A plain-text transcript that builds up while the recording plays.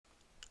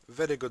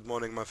Very good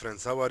morning, my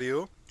friends. How are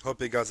you?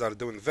 Hope you guys are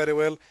doing very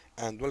well,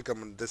 and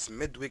welcome on this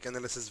midweek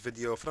analysis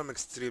video from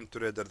Extreme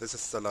Trader. This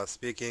is Salah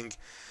speaking.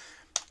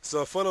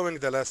 So, following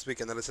the last week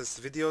analysis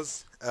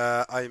videos,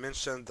 I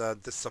mentioned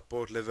that this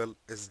support level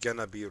is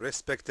gonna be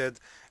respected,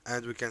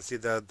 and we can see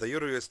that the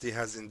Euro USD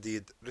has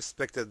indeed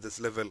respected this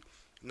level.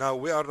 Now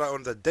we are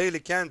on the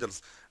daily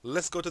candles.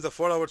 Let's go to the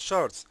 4-hour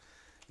charts.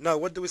 Now,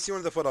 what do we see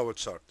on the 4-hour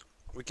chart?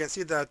 We can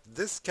see that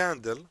this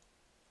candle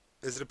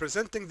is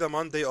representing the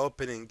Monday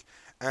opening,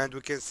 and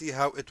we can see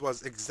how it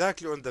was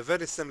exactly on the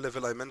very same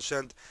level I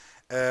mentioned,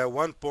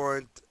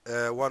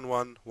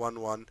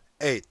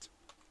 1.11118.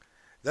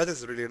 That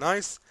is really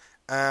nice,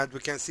 and we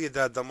can see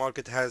that the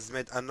market has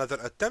made another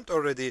attempt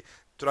already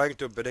trying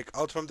to break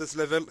out from this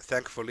level.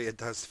 Thankfully it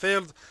has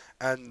failed,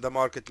 and the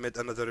market made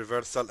another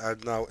reversal,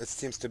 and now it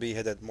seems to be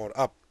headed more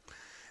up.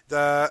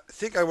 The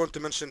thing I want to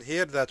mention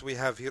here that we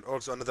have here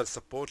also another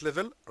support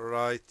level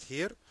right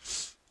here,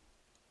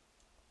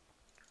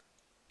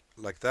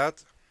 like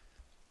that.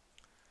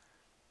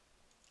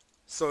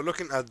 So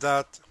looking at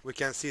that, we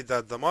can see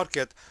that the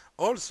market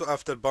also,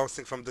 after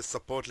bouncing from this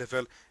support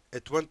level,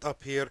 it went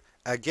up here.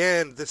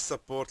 Again, this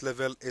support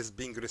level is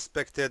being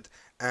respected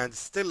and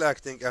still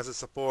acting as a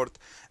support.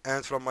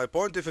 And from my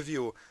point of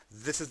view,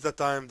 this is the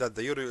time that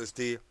the Euro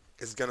USD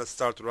is gonna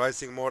start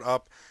rising more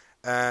up,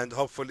 and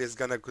hopefully it's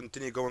gonna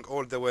continue going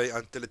all the way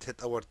until it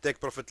hit our take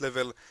profit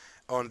level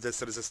on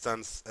this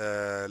resistance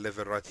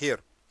level right here.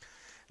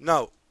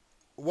 Now,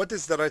 what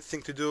is the right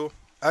thing to do?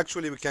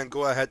 Actually, we can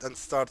go ahead and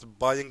start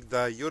buying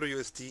the Euro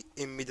USD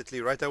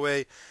immediately right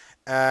away.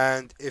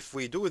 And if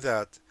we do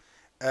that,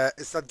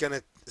 it's not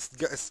gonna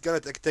it's gonna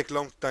take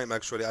long time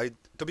actually.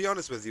 To be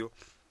honest with you,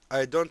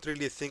 I don't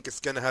really think it's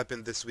gonna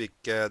happen this week.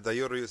 The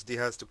Euro USD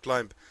has to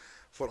climb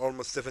for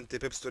almost 70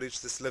 pips to reach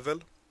this level.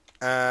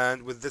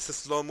 And with this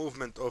slow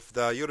movement of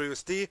the Euro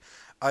USD,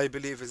 I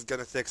believe it's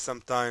gonna take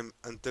some time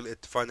until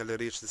it finally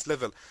reaches this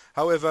level.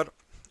 However,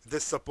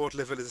 this support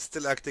level is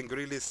still acting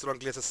really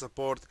strongly as a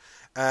support,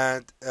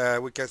 and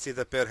we can see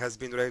the pair has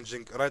been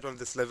ranging right on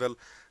this level.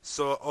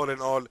 So all in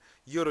all,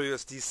 Euro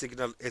USD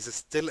signal is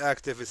still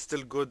active, is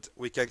still good.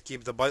 We can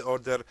keep the buy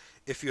order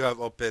if you have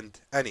opened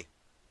any.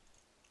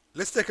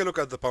 Let's take a look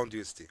at the pound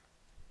USD.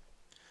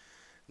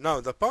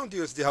 Now the pound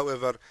USD,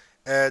 however,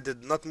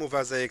 did not move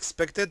as I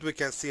expected. We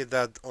can see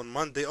that on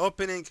Monday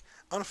opening,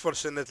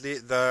 unfortunately,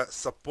 the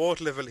support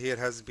level here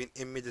has been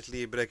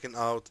immediately breaking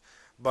out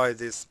by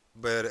this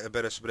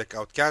bearish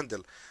breakout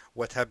candle.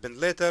 What happened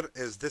later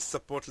is this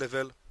support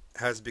level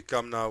has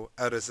become now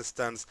a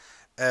resistance.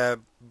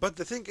 But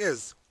the thing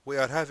is, we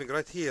are having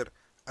right here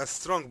a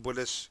strong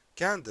bullish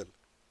candle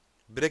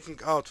breaking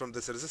out from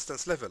this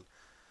resistance level.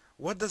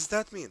 What does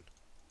that mean?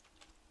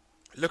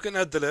 Looking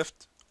at the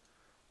left,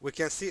 we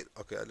can see,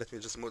 okay, let me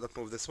just move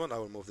this one. I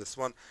will move this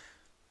one.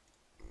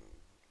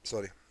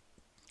 Sorry.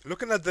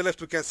 Looking at the left,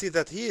 we can see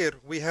that here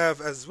we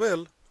have as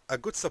well a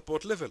good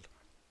support level.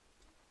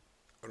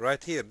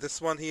 Right here,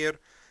 this one here,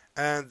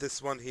 and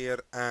this one here,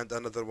 and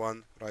another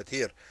one right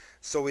here.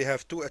 So we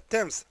have two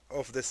attempts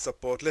of this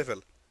support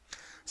level.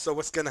 So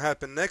what's gonna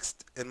happen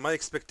next? In my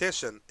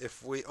expectation,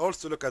 if we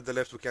also look at the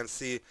left, we can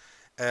see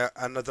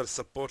another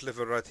support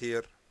level right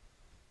here.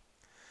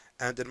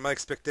 And in my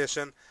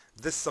expectation,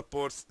 these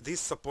support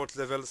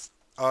levels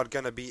are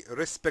gonna be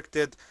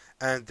respected,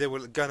 and they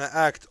will gonna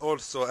act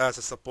also as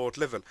a support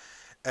level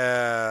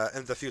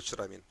in the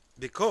future. I mean,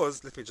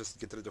 because let me just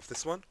get rid of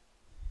this one.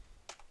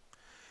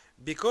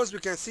 Because we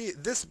can see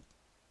this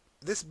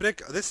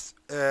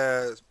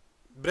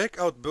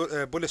breakout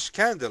bullish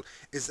candle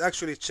is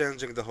actually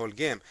changing the whole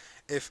game.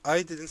 If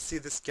I didn't see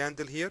this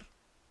candle here,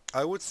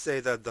 I would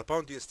say that the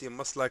pound USD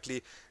most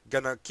likely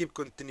gonna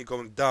continue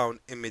going down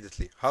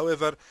immediately.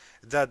 However,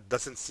 that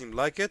doesn't seem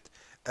like it.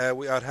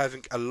 We are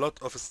having a lot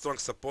of strong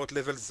support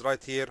levels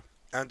right here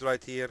and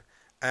right here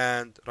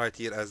and right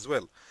here as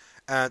well.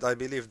 And I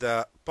believe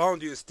the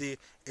pound USD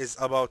is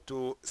about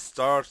to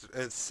start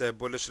its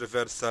bullish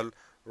reversal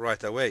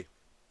right away.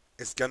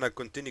 It's gonna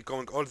continue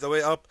going all the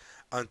way up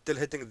until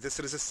hitting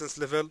this resistance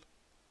level,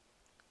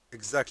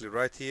 exactly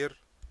right here,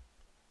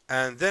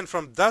 and then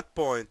from that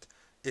point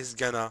it's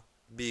gonna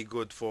be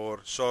good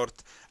for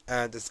short,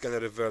 and it's gonna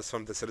reverse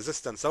from this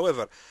resistance.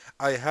 However,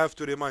 I have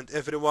to remind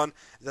everyone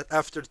that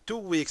after 2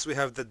 weeks we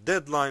have the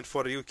deadline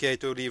for UK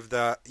to leave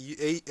the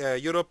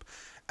Europe,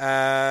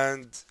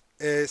 and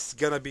it's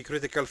gonna be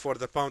critical for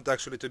the pound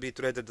actually to be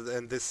traded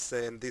in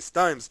these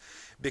times,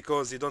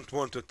 because you don't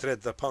want to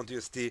trade the pound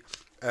USD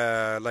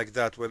like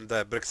that when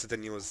the Brexit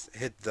news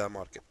hit the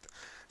market.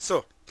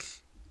 So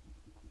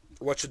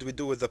what should we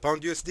do with the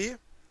pound USD?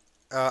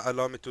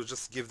 Allow me to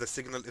just give the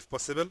signal if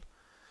possible.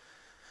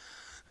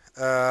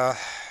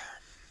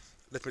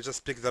 Let me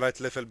just pick the right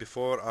level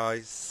before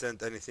I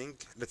send anything.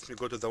 Let me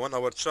go to the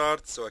 1-hour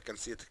chart so I can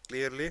see it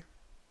clearly.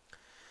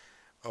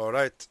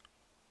 Alright.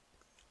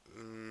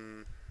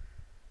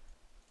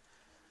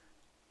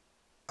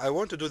 I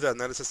want to do the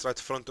analysis right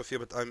in front of you,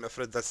 but I'm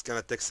afraid that's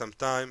gonna take some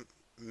time.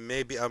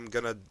 Maybe I'm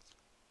gonna...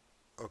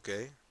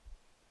 Okay.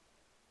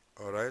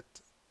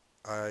 Alright.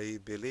 I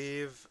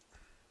believe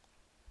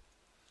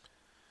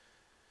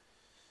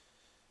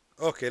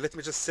Okay, let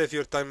me just save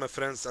your time, my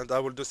friends, and I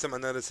will do some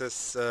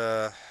analysis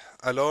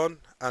alone,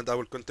 and I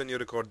will continue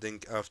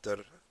recording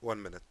after 1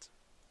 minute.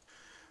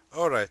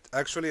 Alright,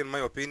 actually in my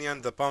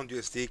opinion the pound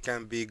USD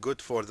can be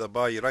good for the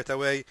buy right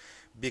away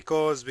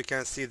because we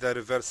can see the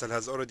reversal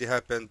has already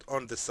happened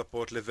on the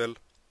support level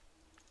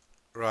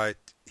right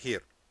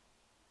here,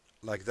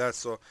 like that.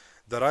 So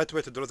the right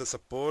way to draw the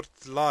support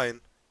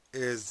line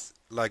is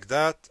like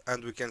that,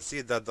 and we can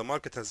see that the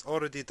market has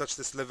already touched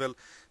this level.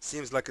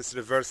 Seems like it's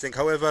reversing.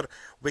 However,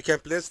 we can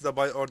place the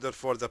buy order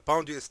for the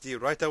pound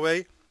USD right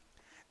away,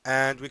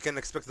 and we can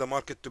expect the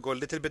market to go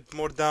a little bit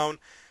more down.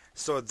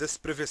 So this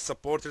previous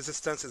support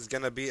resistance is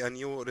gonna be a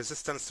new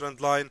resistance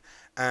trend line,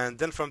 and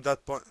then from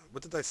that point,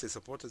 what did I say,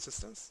 support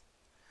resistance?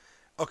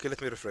 Okay,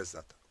 let me rephrase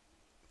that.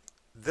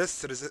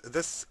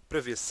 This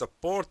previous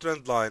support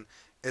trend line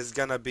is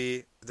gonna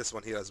be this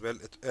one here as well.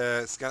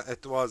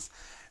 It was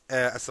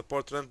a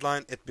support trend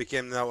line. It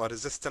became now a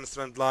resistance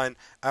trend line.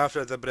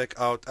 After the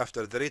breakout,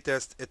 after the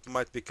retest, it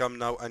might become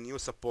now a new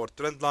support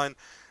trend line.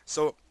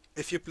 So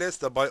if you place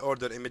the buy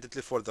order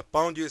immediately for the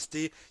pound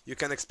USD, you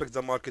can expect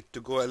the market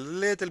to go a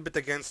little bit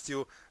against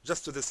you,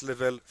 just to this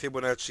level,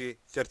 Fibonacci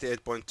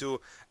 38.2,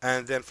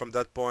 and then from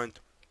that point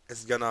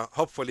it's gonna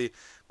hopefully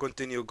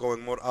continue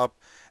going more up.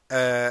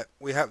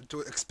 We have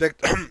to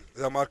expect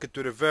the market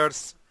to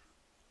reverse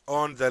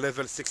on the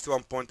level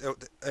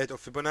 61.8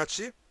 of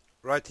Fibonacci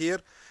right here.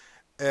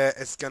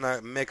 It's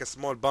gonna make a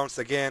small bounce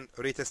again,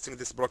 retesting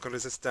this broken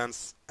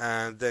resistance,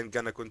 and then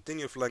gonna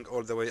continue flying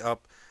all the way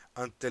up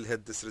until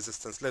hit this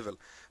resistance level.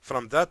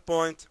 From that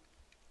point,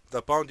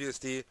 the pound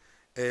USD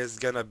is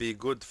gonna be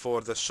good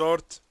for the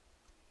short,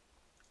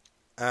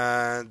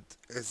 and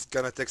it's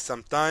gonna take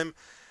some time.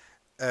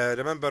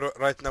 Remember,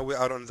 right now we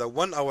are on the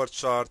 1 hour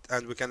chart,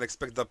 and we can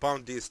expect the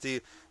pound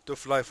USD to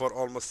fly for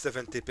almost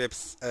 70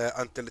 pips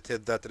until it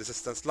hit that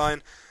resistance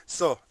line.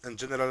 So in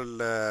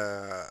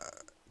general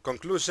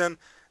conclusion,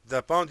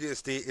 the pound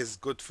USD is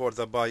good for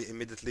the buy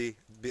immediately,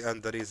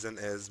 and the reason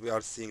is we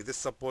are seeing this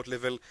support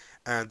level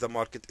and the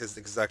market is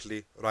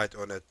exactly right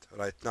on it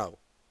right now.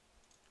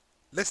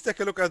 Let's take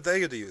a look at the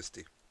AUD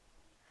USD.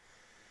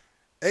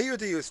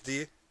 AUD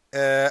USD,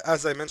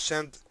 as I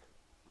mentioned,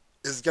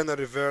 is gonna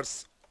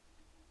reverse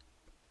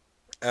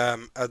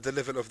at the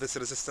level of this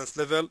resistance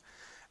level,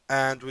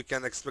 and we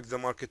can expect the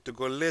market to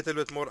go a little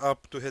bit more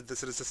up to hit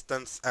this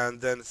resistance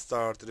and then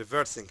start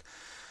reversing.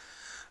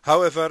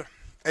 However,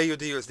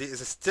 AUD USD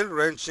is still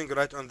ranging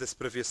right on this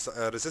previous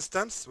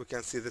resistance. We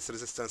can see this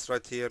resistance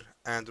right here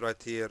and right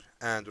here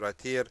and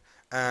right here,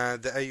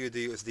 and the AUD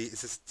USD is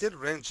still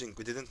ranging.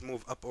 We didn't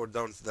move up or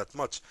down that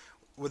much.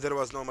 There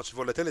was not much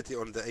volatility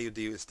on the AUD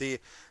USD,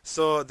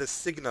 so the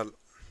signal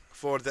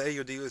for the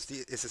AUD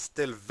USD is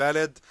still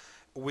valid.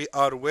 We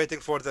are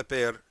waiting for the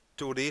pair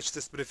to reach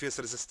this previous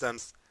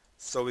resistance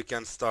so we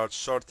can start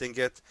shorting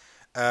it.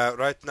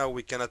 Right now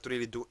we cannot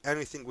really do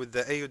anything with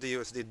the AUD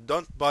USD.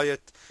 Don't buy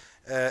it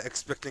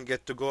expecting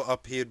it to go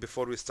up here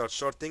before we start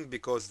shorting,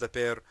 because the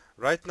pair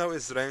right now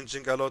is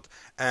ranging a lot,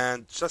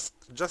 and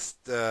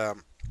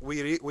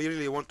we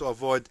really want to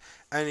avoid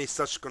any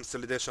such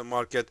consolidation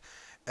market.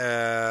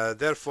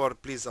 Therefore,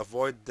 please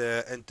avoid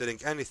entering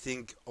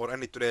anything or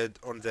any trade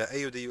on the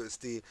AUD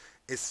USD.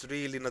 It's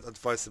really not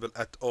advisable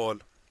at all.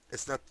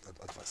 It's not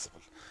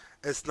advisable.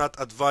 It's not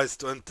advised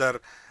to enter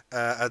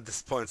at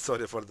this point.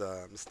 Sorry for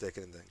the mistake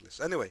in the English.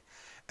 Anyway,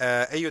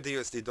 AUD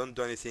USD, don't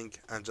do anything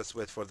and just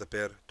wait for the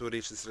pair to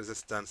reach this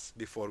resistance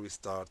before we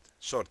start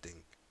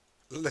shorting.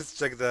 Let's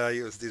check the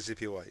USD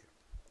JPY.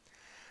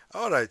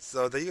 Alright,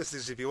 so the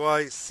USD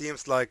JPY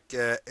seems like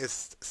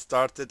it's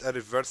started a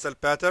reversal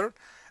pattern,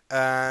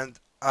 and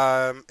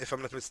if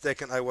I'm not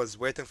mistaken, I was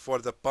waiting for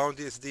the pound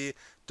USD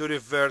to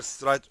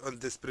reverse right on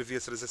this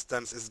previous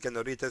resistance. Is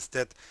gonna retest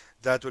it.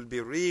 That will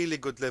be really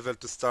good level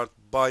to start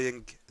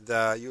buying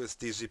the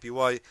USD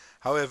JPY.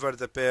 However,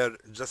 the pair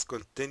just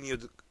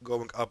continued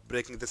going up,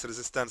 breaking this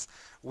resistance.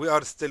 We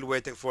are still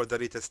waiting for the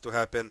retest to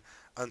happen.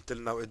 Until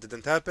now, it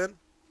didn't happen.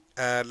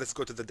 Let's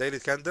go to the daily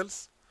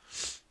candles.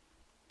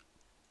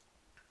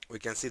 We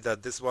can see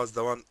that this was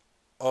the one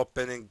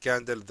opening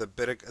candle,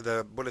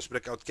 the bullish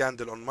breakout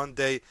candle on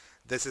Monday.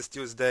 This is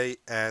Tuesday,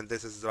 and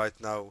this is right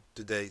now,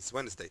 today's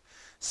Wednesday.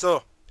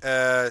 So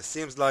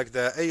seems like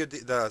the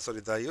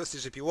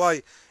USD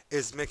JPY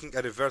is making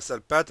a reversal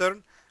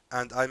pattern,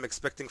 and I'm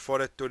expecting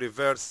for it to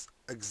reverse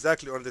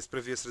exactly on this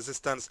previous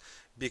resistance,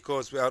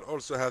 because we are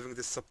also having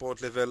this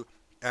support level,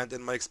 and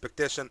in my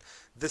expectation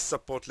this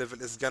support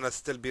level is gonna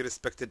still be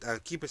respected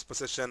and keep its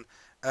position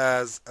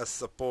as a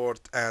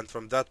support, and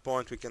from that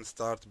point we can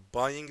start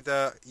buying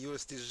the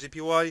USD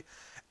JPY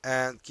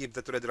and keep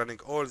the trade running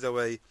all the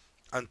way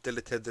until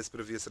it hit this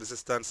previous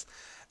resistance.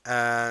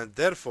 And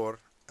therefore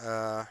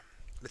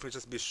let me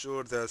just be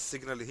sure the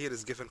signal here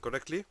is given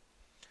correctly.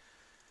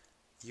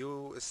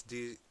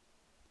 USD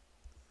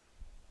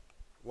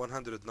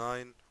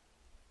 109,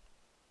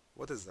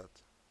 what is that?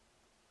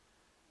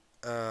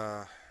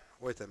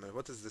 Wait a minute,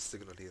 what is this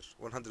signal here?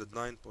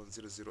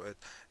 109.008.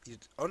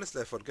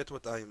 Honestly, I forget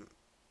what I'm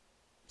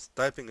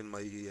typing in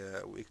my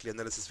weekly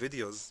analysis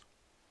videos.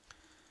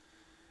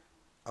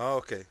 Oh,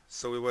 okay,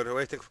 so we were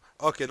waiting.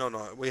 Okay,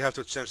 no, we have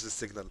to change the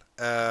signal.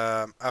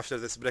 After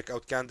this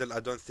breakout candle, I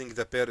don't think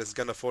the pair is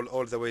gonna fall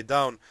all the way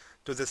down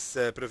to this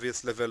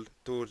previous level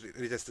to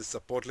retest the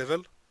support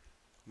level.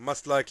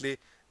 Most likely,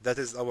 that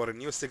is our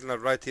new signal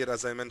right here,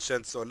 as I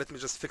mentioned. So let me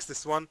just fix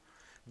this one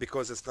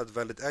because it's not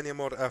valid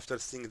anymore after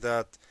seeing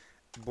that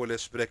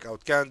bullish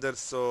breakout candle.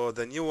 So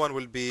the new one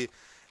will be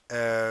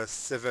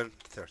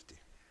 730.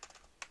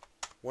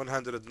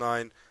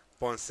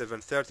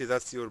 109.730.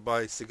 That's your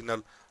buy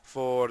signal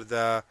for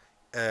the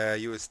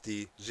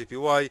USD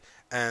JPY,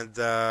 and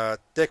the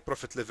take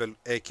profit level,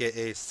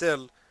 aka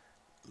sell.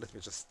 Let me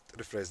just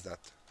rephrase that.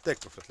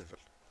 Take profit level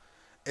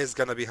is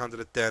gonna be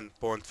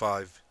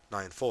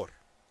 110.594.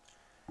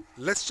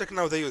 Let's check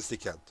now the USD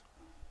CAD.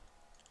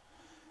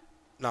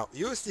 Now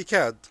USD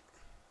CAD.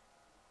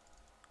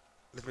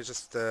 Let me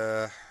just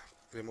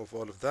remove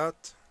all of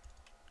that.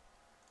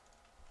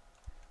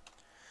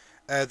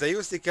 The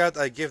USD CAD,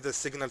 I give the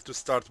signal to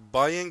start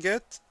buying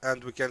it,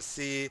 and we can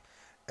see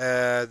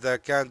the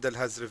candle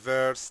has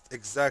reversed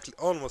exactly,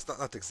 almost,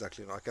 not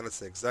exactly, no, I cannot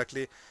say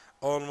exactly,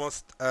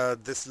 almost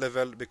this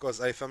level, because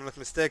if I'm not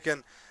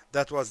mistaken,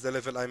 that was the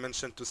level I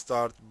mentioned to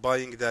start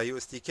buying the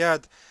USD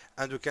CAD,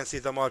 and we can see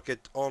the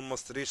market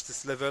almost reached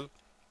this level.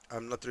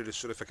 I'm not really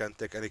sure if I can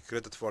take any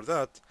credit for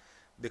that,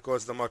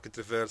 because the market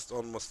reversed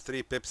almost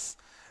 3 pips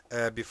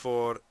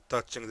before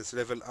touching this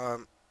level.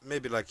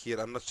 Maybe like here,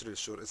 I'm not really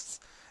sure. It's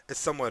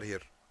somewhere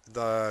here,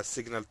 the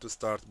signal to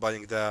start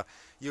buying the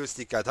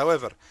USD CAD.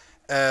 However,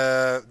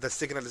 the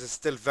signal is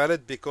still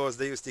valid because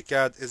the USD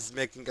CAD is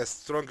making a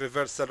strong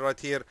reversal right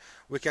here.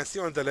 We can see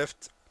on the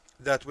left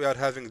that we are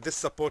having this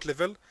support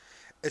level.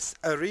 It's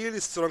a really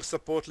strong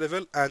support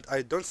level, and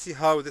I don't see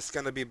how this is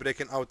gonna be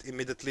breaking out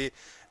immediately,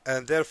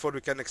 and therefore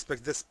we can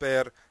expect this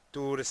pair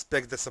to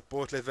respect the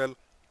support level,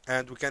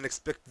 and we can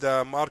expect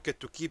the market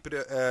to keep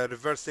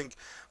reversing,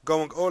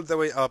 going all the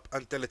way up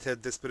until it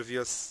hit this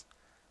previous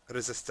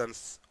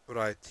resistance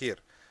right here.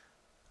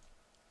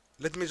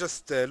 Let me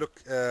just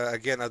look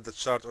again at the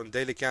chart on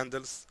daily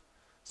candles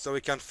so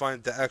we can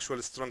find the actual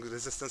strong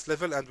resistance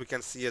level, and we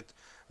can see it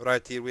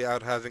right here. We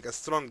are having a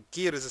strong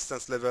key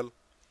resistance level,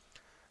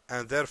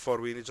 and therefore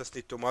we just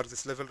need to mark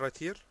this level right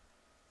here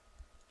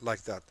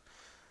like that.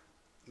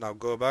 Now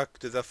go back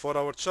to the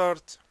 4-hour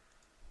chart,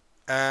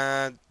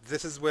 and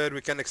this is where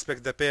we can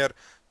expect the pair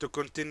to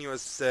continue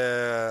its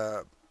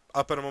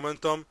upper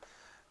momentum,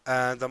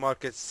 and the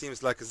market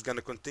seems like it's going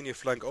to continue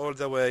flying all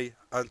the way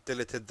until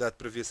it hit that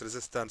previous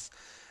resistance.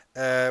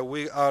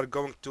 We are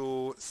going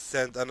to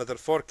send another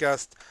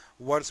forecast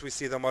once we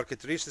see the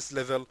market reach this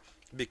level,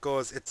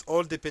 because it's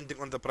all depending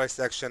on the price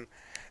action.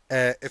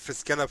 If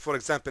it's gonna, for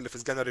example, if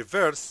it's gonna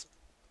reverse,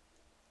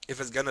 if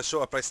it's gonna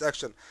show a price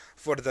action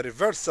for the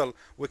reversal,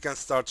 we can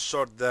start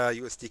short the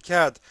USD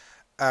CAD.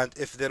 And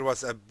if there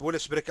was a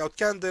bullish breakout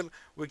candle,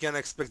 we can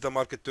expect the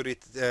market to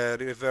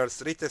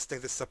reverse, retesting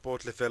the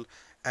support level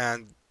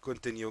and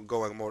continue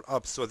going more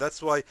up. So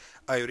that's why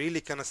I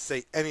really cannot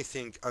say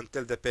anything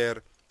until the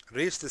pair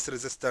reach this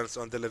resistance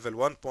on the level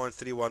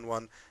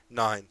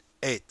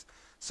 1.31198.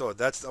 So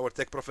that's our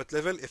take profit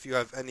level. If you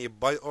have any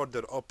buy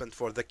order opened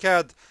for the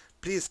CAD,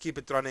 please keep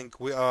it running.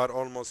 We are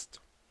almost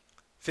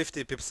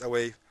 50 pips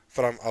away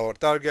from our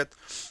target.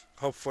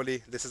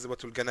 Hopefully this is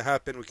what will gonna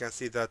happen. We can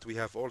see that we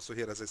have also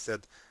here, as I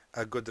said,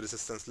 a good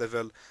resistance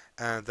level,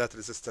 and that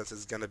resistance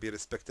is gonna be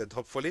respected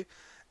hopefully.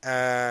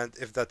 And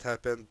if that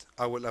happened,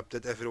 I will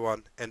update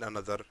everyone in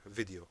another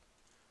video.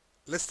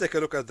 Let's take a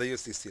look at the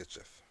USD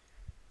CHF.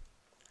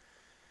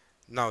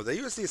 Now the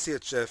USD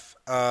CHF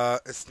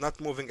is not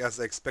moving as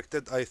I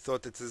expected. I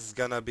thought it is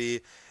gonna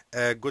be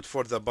good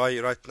for the buy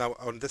right now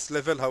on this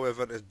level.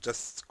 However, it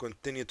just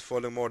continued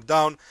falling more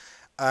down.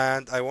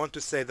 And I want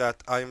to say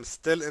that I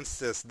still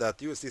insist that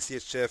USD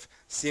CHF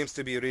seems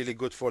to be really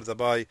good for the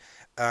buy,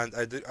 and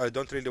I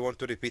don't really want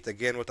to repeat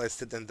again what I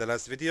said in the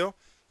last video,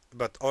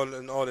 but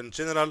all in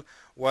general,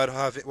 we're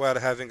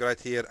having right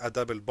here a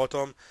double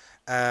bottom,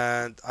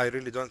 and I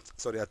really don't,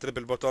 sorry, a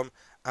triple bottom,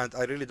 and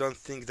I really don't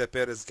think the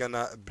pair is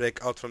gonna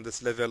break out from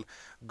this level.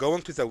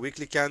 Going to the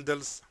weekly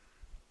candles,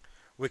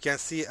 we can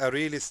see a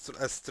really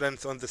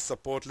strength on the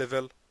support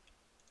level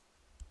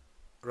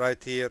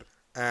right here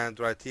and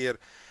right here.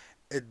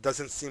 It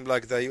doesn't seem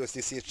like the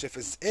USD CHF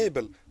is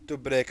able to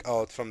break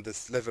out from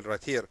this level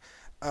right here.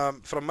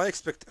 From my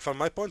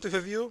point of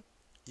view,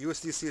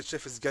 USD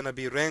CHF is gonna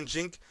be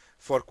ranging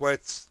for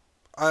quite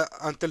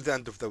until the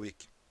end of the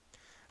week.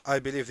 I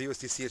believe the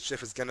USD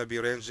CHF is gonna be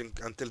ranging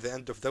until the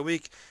end of the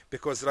week,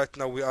 because right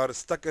now we are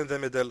stuck in the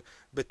middle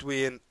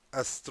between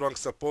a strong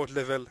support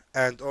level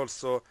and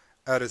also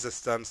a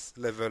resistance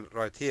level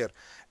right here,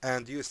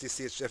 and USD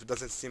CHF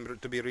doesn't seem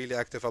to be really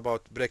active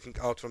about breaking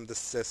out from this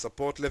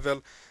support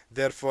level.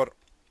 Therefore,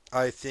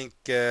 I think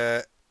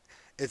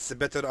it's a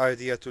better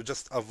idea to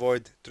just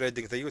avoid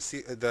trading the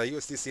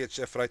USD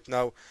CHF right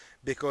now,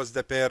 because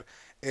the pair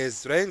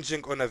is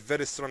ranging on a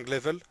very strong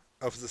level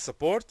of the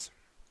support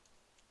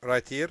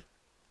right here.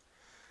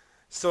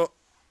 So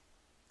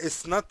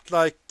it's not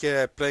like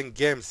playing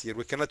games here.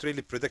 We cannot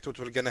really predict what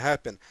will gonna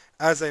happen.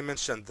 As I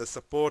mentioned, the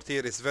support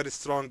here is very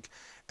strong.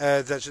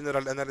 The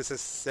general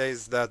analysis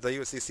says that the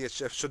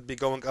USD/CHF should be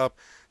going up,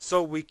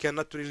 so we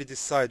cannot really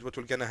decide what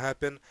will gonna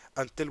happen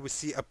until we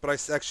see a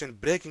price action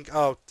breaking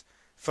out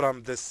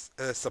from this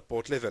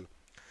support level.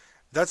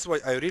 That's why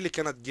I really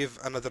cannot give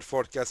another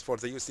forecast for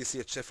the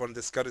USD/CHF on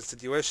this current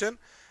situation.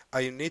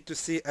 I need to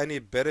see any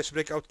bearish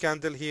breakout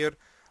candle here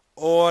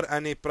or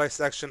any price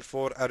action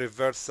for a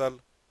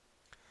reversal.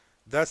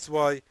 That's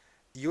why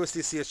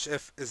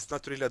USD/CHF is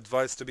not really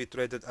advised to be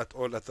traded at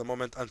all at the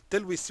moment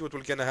until we see what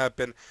will gonna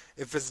happen,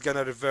 if it's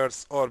gonna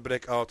reverse or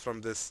break out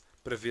from this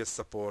previous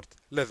support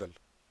level.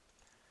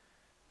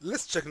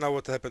 Let's check now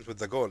what happened with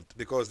the gold,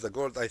 because the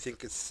gold I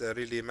think it's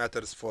really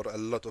matters for a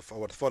lot of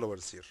our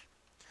followers here.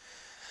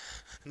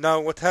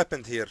 Now what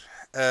happened here?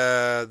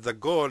 The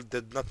gold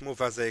did not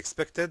move as I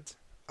expected.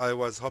 I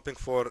was hoping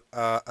for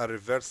a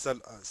reversal,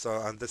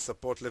 and this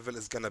support level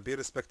is gonna be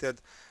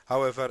respected.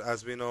 However,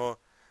 as we know,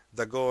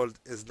 the gold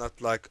is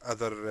not like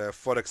other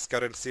forex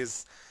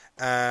currencies,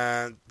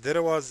 and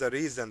there was a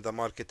reason the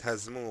market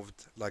has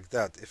moved like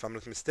that. If I'm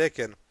not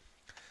mistaken,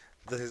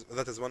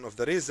 that is one of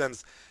the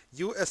reasons.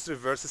 US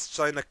reverses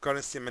China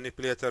currency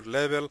manipulator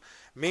label,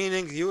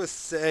 meaning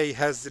USA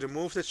has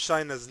removed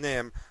China's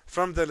name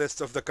from the list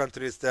of the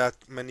countries that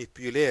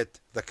manipulate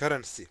the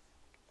currency.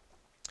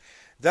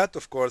 That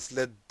of course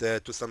led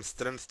to some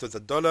strength to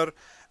the dollar,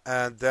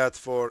 and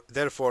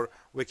therefore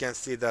we can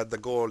see that the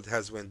gold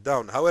has went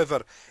down.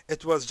 However,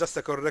 it was just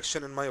a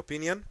correction in my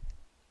opinion,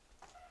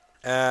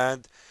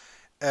 and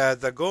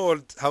the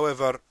gold,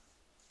 however,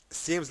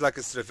 seems like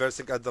it's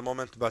reversing at the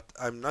moment, but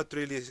I'm not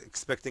really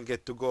expecting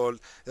it to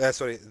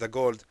the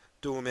gold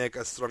to make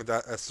a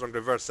strong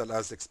reversal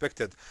as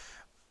expected.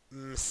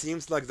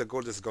 Seems like the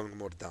gold is going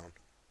more down.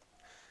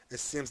 It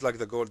seems like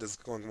the gold is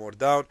going more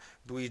down.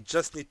 We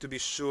just need to be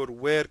sure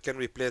where can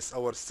we place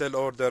our sell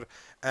order,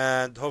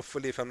 and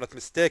hopefully, if I'm not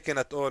mistaken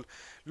at all,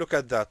 look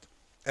at that.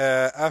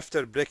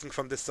 After breaking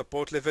from this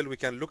support level, we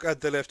can look at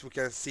the left. We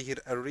can see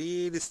here a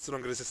really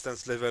strong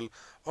resistance level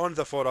on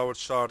the 4-hour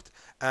chart,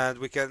 and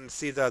we can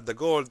see that the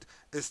gold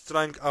is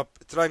trying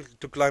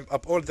to climb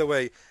up all the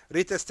way,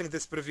 retesting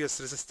this previous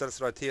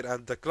resistance right here,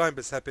 and the climb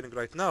is happening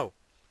right now.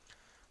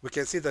 We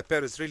can see the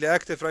pair is really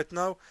active right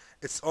now.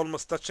 It's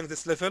almost touching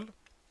this level,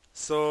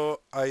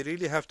 so I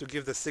really have to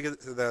give the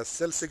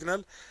sell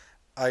signal.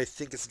 I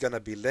think it's gonna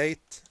be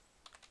late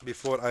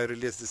before I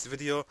release this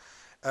video.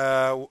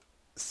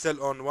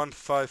 Sell on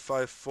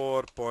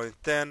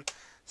 1554.10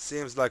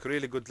 seems like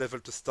really good level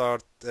to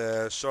start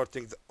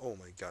shorting the, oh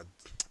my god,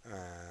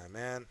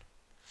 man,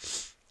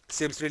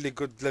 seems really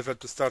good level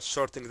to start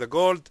shorting the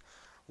gold.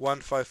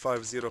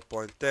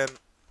 1550.10,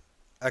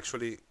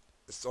 actually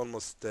it's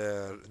almost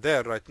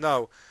there right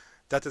now.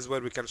 That is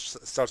where we can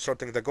start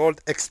shorting the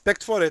gold.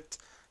 Expect for it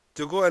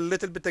to go a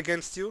little bit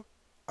against you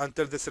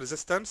until this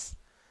resistance.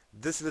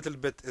 This little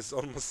bit is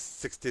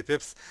almost 60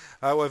 pips.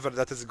 However,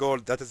 that is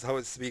gold. That is how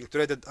it's being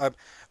traded.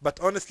 But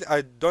honestly,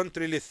 I don't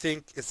really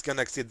think it's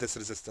gonna exceed this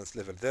resistance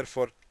level.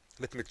 Therefore,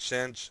 let me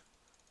change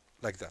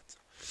like that.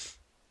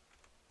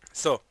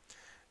 So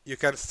you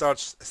can start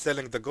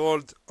selling the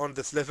gold on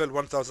this level,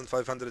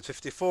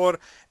 1554.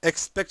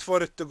 Expect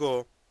for it to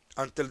go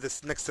until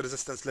this next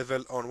resistance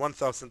level on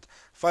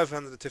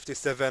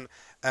 1557,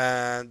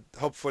 and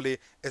hopefully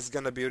it's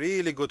gonna be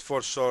really good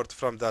for short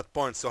from that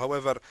point. So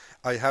however,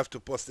 I have to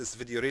post this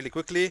video really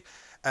quickly,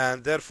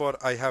 and therefore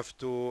I have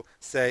to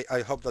say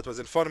I hope that was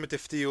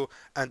informative to you,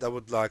 and I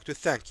would like to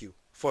thank you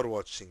for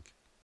watching.